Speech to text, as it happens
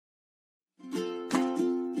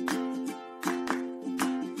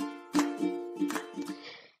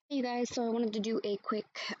Hey guys, so I wanted to do a quick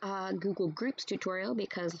Google Groups tutorial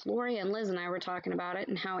because Lori and Liz and I were talking about it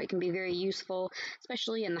and how it can be very useful,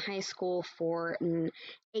 especially in the high school for an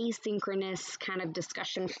asynchronous kind of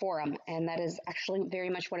discussion forum. And that is actually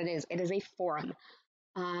very much what it is. It is a forum.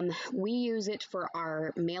 We use it for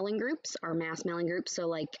our mailing groups, our mass mailing groups, so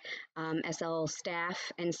like SL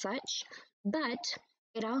staff and such. But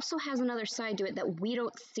it also has another side to it that we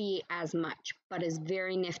don't see as much, but is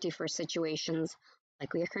very nifty for situations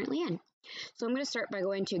like we are currently in. So I'm going to start by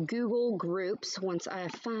going to Google Groups once I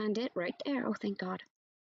find it right there. Oh, thank God.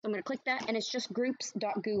 So I'm going to click that, and it's just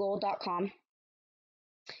groups.google.com.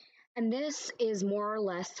 And this is more or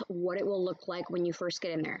less what it will look like when you first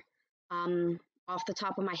get in there. Off the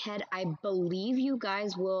top of my head, I believe you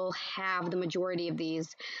guys will have the majority of these,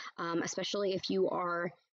 especially if you are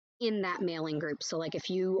in that mailing group. So like if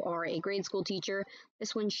you are a grade school teacher,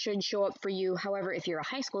 this one should show up for you. However, if you're a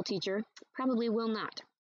high school teacher, probably will not.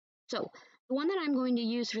 So the one that I'm going to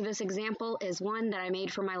use for this example is one that I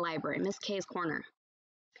made for my library, Miss K's Corner.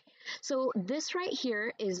 So this right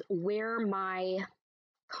here is where my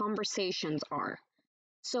conversations are.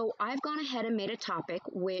 So I've gone ahead and made a topic,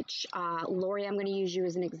 which Lori, I'm going to use you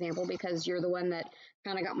as an example because you're the one that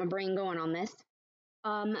kind of got my brain going on this.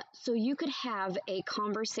 So you could have a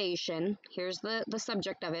conversation, here's the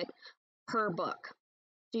subject of it, per book.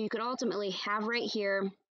 So you could ultimately have right here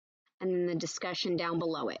and then the discussion down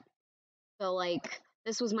below it. So like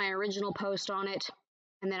this was my original post on it,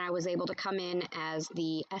 and then I was able to come in as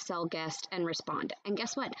the SL guest and respond. And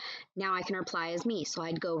guess what? Now I can reply as me. So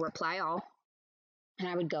I'd go reply all, and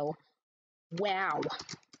I would go, wow,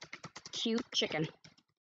 cute chicken,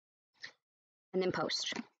 and then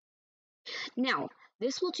post. Now,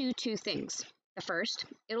 this will do two things. The first,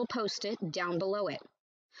 it'll post it down below it.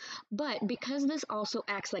 But because this also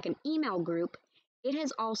acts like an email group, it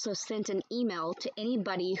has also sent an email to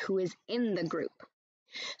anybody who is in the group.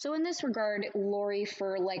 So in this regard, Lori,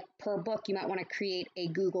 for like per book, you might want to create a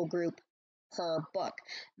Google group per book.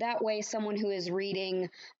 That way, someone who is reading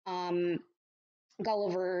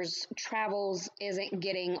Gulliver's Travels isn't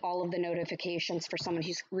getting all of the notifications for someone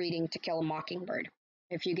who's reading To Kill a Mockingbird,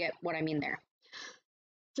 if you get what I mean there.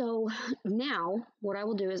 So now what I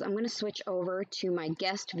will do is I'm going to switch over to my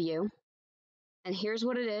guest view. And here's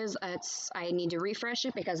what it is. I need to refresh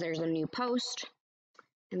it because there's a new post.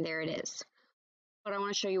 And there it is. But I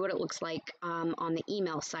want to show you what it looks like on the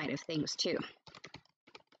email side of things too.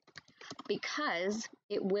 Because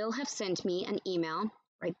it will have sent me an email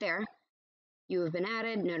right there. You have been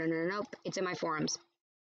added. Nope. It's in my forums.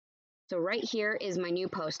 So right here is my new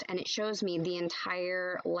post. And it shows me the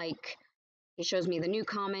entire, it shows me the new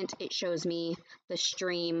comment. It shows me the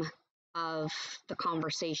stream of the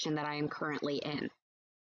conversation that I am currently in.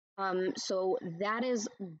 So that is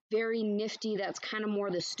very nifty. That's kind of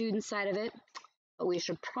more the student side of it. But we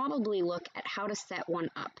should probably look at how to set one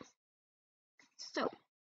up. So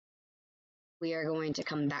we are going to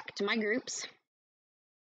come back to my groups.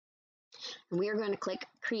 And we are going to click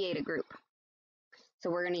Create a Group.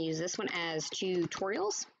 So we're going to use this one as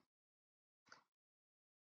tutorials.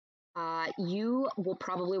 You will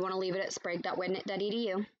probably want to leave it at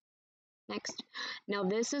sprague.wednet.edu. Next. Now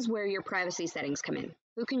this is where your privacy settings come in.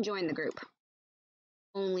 Who can join the group?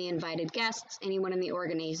 Only invited guests. Anyone in the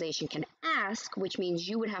organization can ask, which means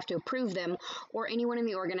you would have to approve them, or anyone in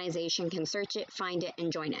the organization can search it, find it,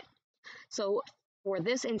 and join it. So for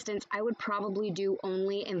this instance, I would probably do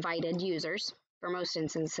only invited users for most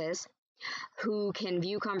instances who can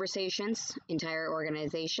view conversations, entire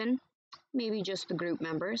organization, maybe just the group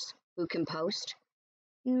members who can post,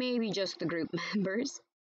 maybe just the group members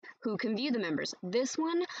who can view the members. This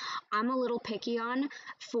one I'm a little picky on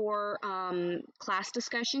for class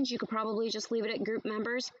discussions. You could probably just leave it at group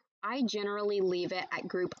members. I generally leave it at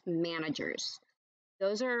group managers.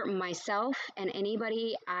 Those are myself and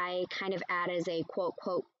anybody I kind of add as a quote,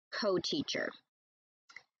 co-teacher.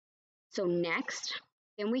 So next,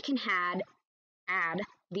 then we can add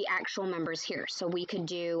the actual members here. So we could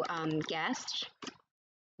do guest.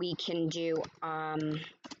 We can do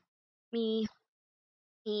me.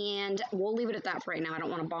 And we'll leave it at that for right now. I don't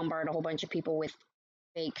want to bombard a whole bunch of people with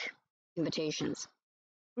fake invitations.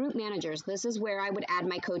 Group managers, this is where I would add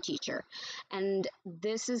my co-teacher. And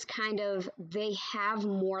this is kind of, they have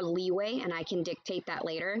more leeway and I can dictate that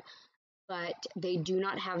later, but they do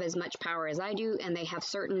not have as much power as I do, and they have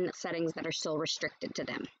certain settings that are still restricted to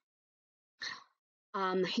them.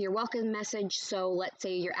 Your welcome message, so let's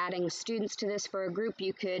say you're adding students to this for a group,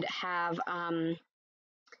 you could have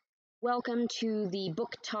welcome to the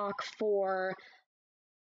book talk for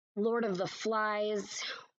Lord of the Flies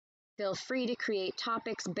Feel free to create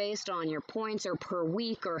topics based on your points or per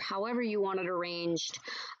week or however you want it arranged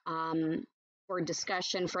for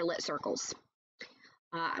discussion for lit circles.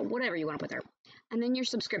 Whatever you want to put there. And then your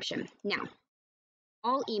subscription. Now,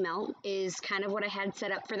 all email is kind of what I had set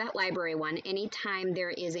up for that library one. Anytime there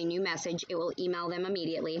is a new message, it will email them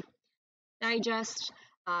immediately. Digest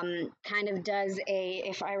kind of does a,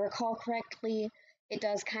 if I recall correctly, it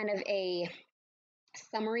does kind of a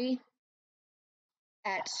summary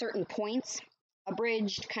at certain points,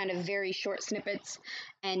 abridged, kind of very short snippets,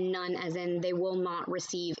 and none as in they will not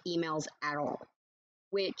receive emails at all,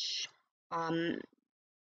 which I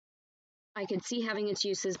could see having its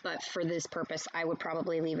uses, but for this purpose, I would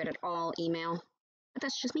probably leave it at all email. But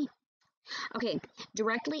that's just me. Okay,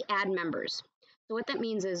 directly add members. So what that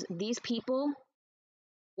means is these people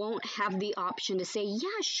won't have the option to say,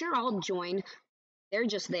 yeah, sure, I'll join. They're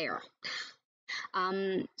just there.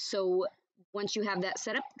 So once you have that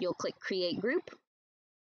set up, you'll click Create Group,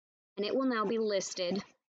 and it will now be listed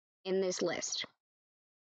in this list.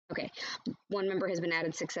 Okay, one member has been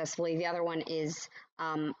added successfully. The other one is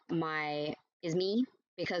me,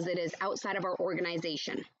 because it is outside of our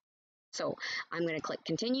organization. So I'm going to click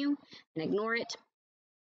Continue and ignore it.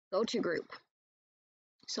 Go to Group.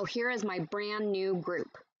 So here is my brand new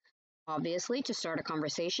group. Obviously, to start a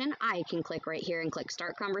conversation, I can click right here and click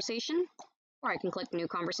Start Conversation, or I can click New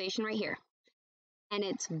Conversation right here. And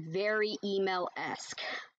it's very email-esque.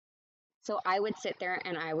 So I would sit there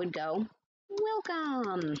and I would go,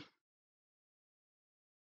 welcome.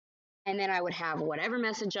 And then I would have whatever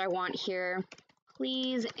message I want here.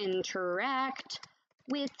 Please interact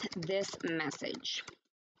with this message.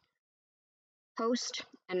 Post,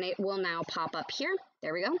 and it will now pop up here.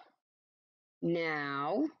 There we go.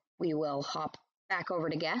 Now we will hop back over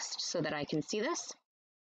to guest so that I can see this.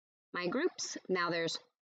 My groups. Now there's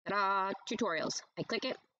ta-da, tutorials. I click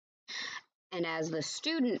it. And as the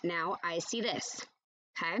student now, I see this.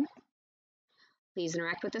 Okay. Please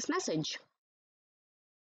interact with this message.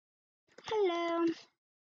 Hello.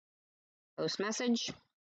 Post message.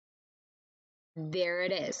 There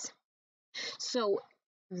it is. So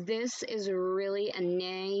this is really a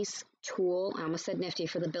nice tool. I almost said nifty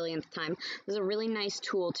for the billionth time. This is a really nice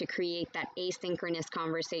tool to create that asynchronous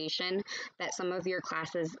conversation that some of your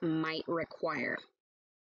classes might require.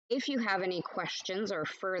 If you have any questions or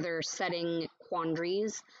further setting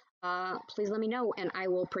quandaries, please let me know and I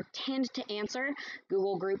will pretend to answer.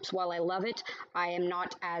 Google Groups, while I love it, I am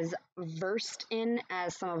not as versed in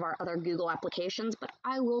as some of our other Google applications, but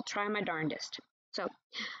I will try my darndest. So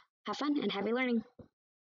have fun and happy learning.